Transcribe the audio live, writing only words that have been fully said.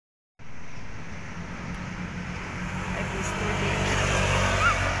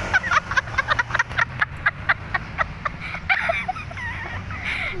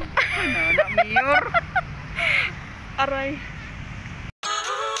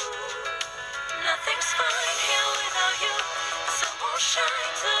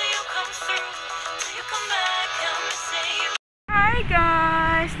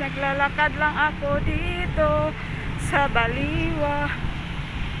Naglalakad lang ako dito sa Baliwa.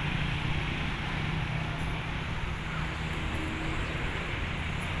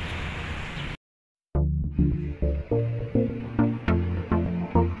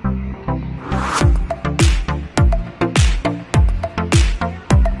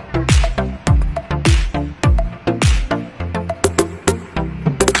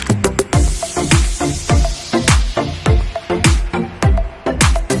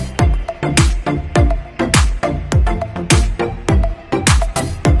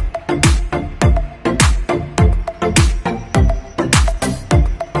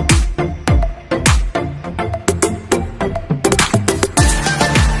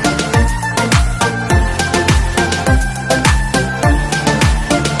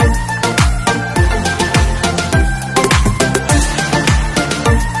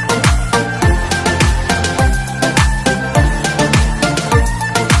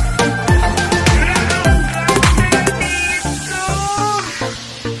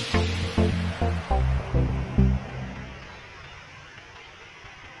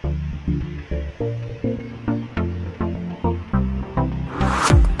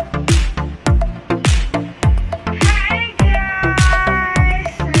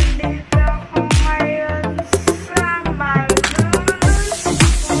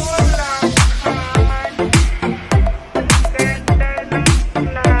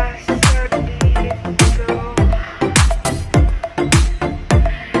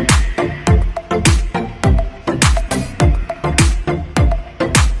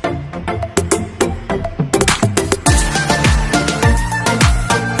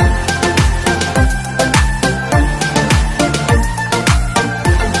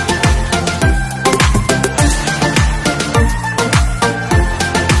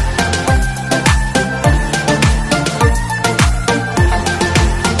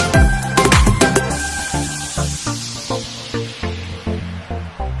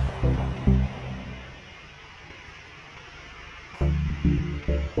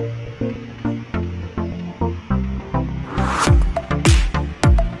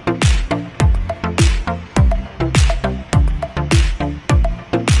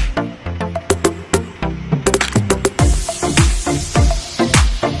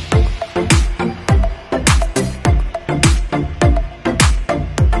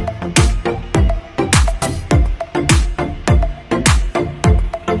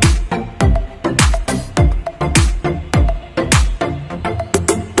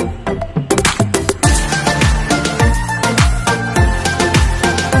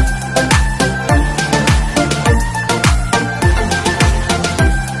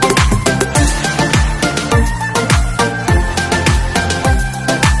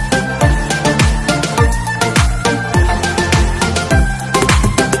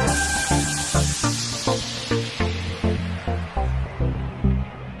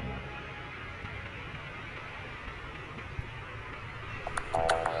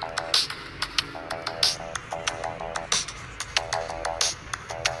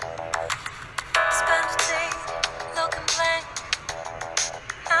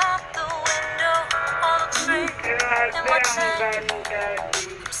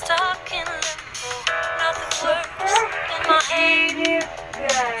 Stuck in limbo, nothing works in my head.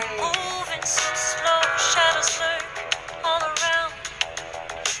 Moving so slow, shadows lurk all around.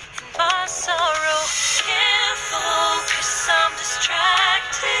 In my sorrow, can't focus, I'm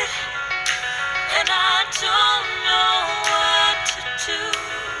distracted, and I don't know what to do.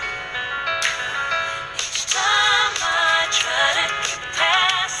 Each time I try to get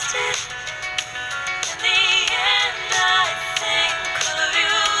past it, in the end I think of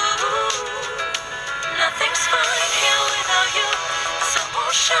you. Nothing's fine here without you. Sun won't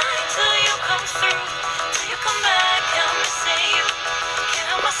shine till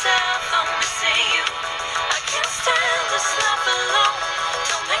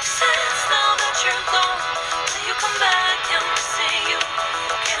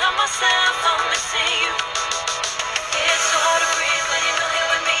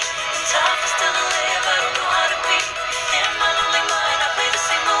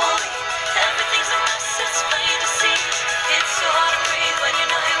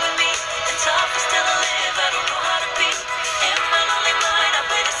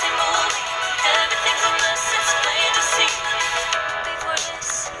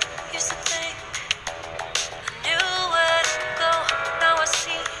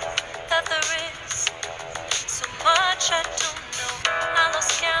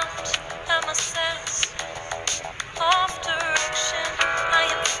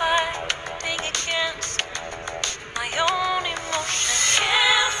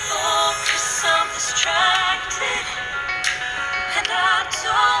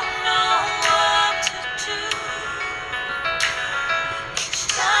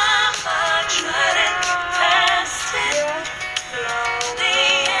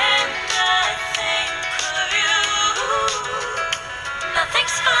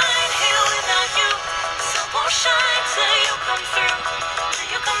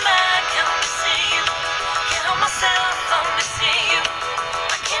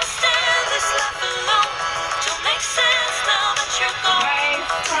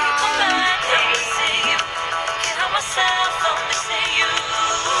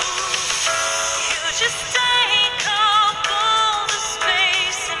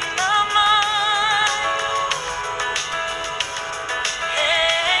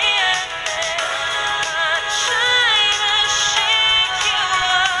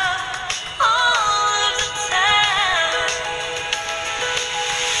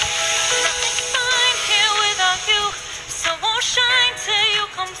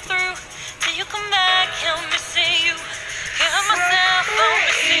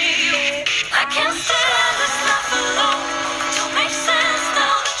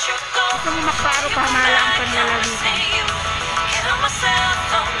pamala ang Panlalawigan.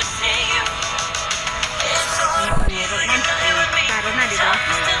 Taro na, di ba?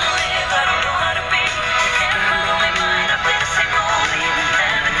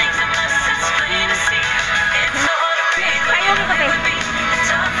 Ayaw mo kasi.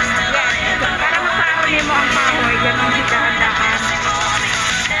 Yan. Para makaroon mo ang kahoy. Ganun yung dahan-dahan.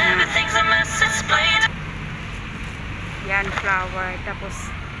 Yan, flower. Tapos,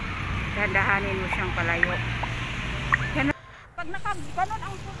 dahan-dahanin mo siyang palayo. Yan. Pag nakaganon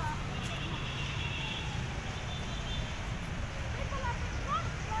ang suka,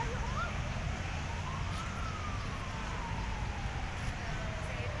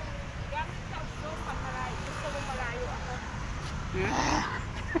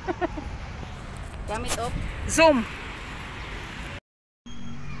 gamit op zoom.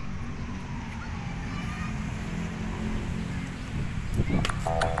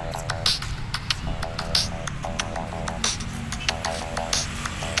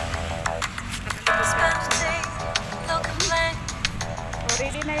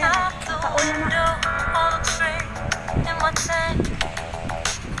 Ready na yan. Taon na na.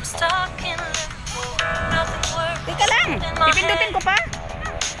 Teka lang. Pipindutin ko pa.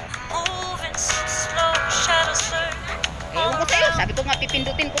 Ewan ko sa'yo. Sabi ko nga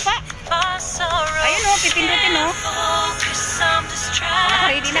pipindutin ko pa. Ayun o, pipindutin o.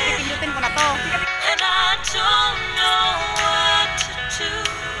 Ready na, pipindutin ko na to. And I don't know what to do.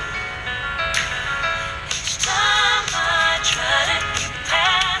 Each time I try to get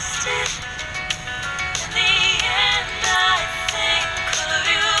past it, in the end I think of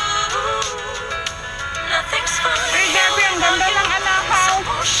you. Nothing's fine. Ay, gabi, ang ganda ng anahaw.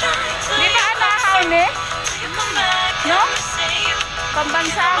 Di ba anahaw, ne? No?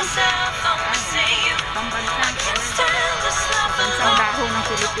 Pambansang. Pambansang. Pambansang dahon ng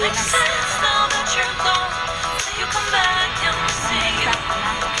Pilipinas.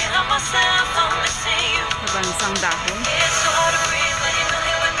 Pambansang dahon.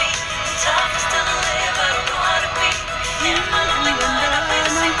 Ang ganda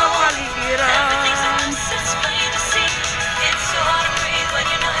ng kapaligiran.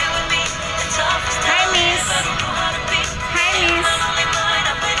 Hi, Miss. Hi, Miss.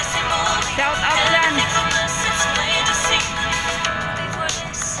 Shout out yan.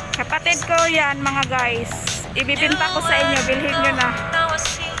 Kapatid ko yan, mga guys. Ibibinta ko sa inyo. Bilhin nyo na.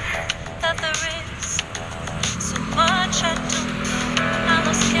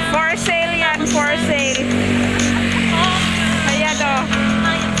 For sale yan. For sale. Ayan o.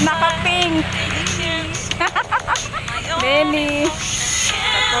 Naka-pink. Many.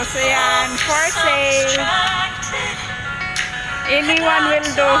 Tapos ayan. For sale. Anyone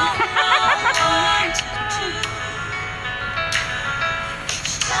will do.